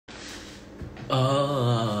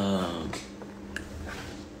Oh.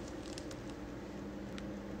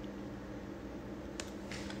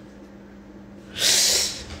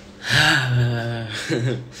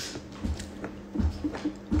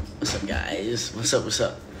 What's up, guys? What's up? What's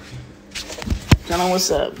up? Tell them what's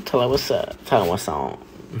up. Tell them what's up. Tell them what's on.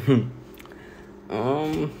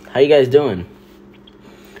 How you guys doing?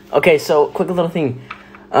 Okay, so quick little thing.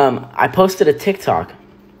 I posted a TikTok,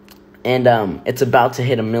 and it's about to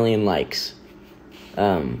hit 1 million likes.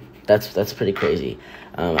 That's pretty crazy.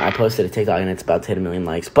 I posted a TikTok, and it's about to hit 1 million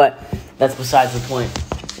likes. But that's besides the point.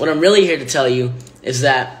 What I'm really here to tell you is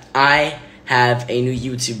that I have a new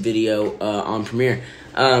YouTube video on Premiere.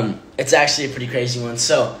 It's actually a pretty crazy one.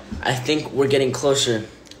 So I think we're getting closer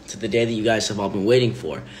to the day that you guys have all been waiting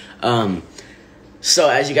for. So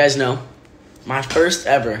as you guys know, my first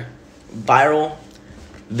ever viral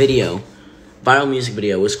music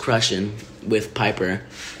video was Crushin' with Piper.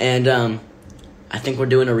 And I think we're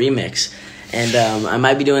doing a remix. And I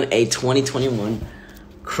might be doing a 2021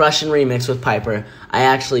 Crushin' remix with Piper. I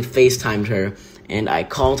actually FaceTimed her and I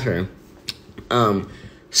called her.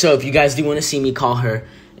 So if you guys do want to see me, call her.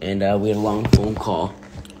 And we had a long phone call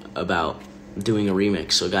about doing a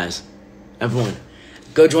remix. So guys, everyone,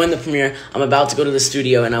 go join the Premiere. I'm about to go to the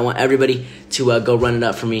studio, and I want everybody to go run it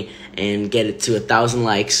up for me and get it to 1,000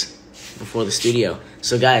 likes before the studio.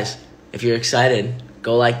 So guys, if you're excited,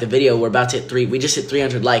 go like the video. We're about to hit we just hit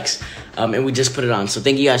 300 likes, and we just put it on. So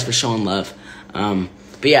thank you guys for showing love. But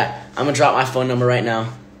yeah, I'm gonna drop my phone number right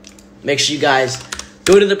now. Make sure you guys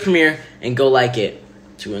go to the Premiere and go like it.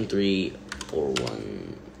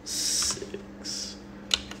 213-416.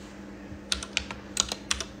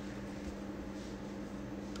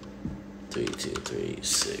 Three, 2, 3,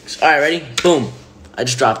 6. All right, ready? Boom. I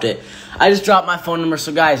just dropped it. I just dropped my phone number.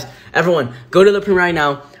 So guys, everyone, go to the Premiere right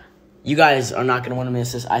now. You guys are not gonna want to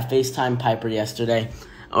miss this. I FaceTimed Piper yesterday,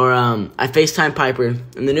 or I FaceTimed Piper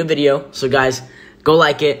in the new video. So guys, go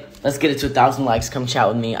like it. Let's get it to 1,000 likes. Come chat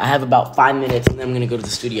with me. I have about 5 minutes, and then I'm gonna go to the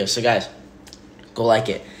studio. So guys, go like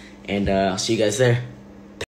it, and I'll see you guys there.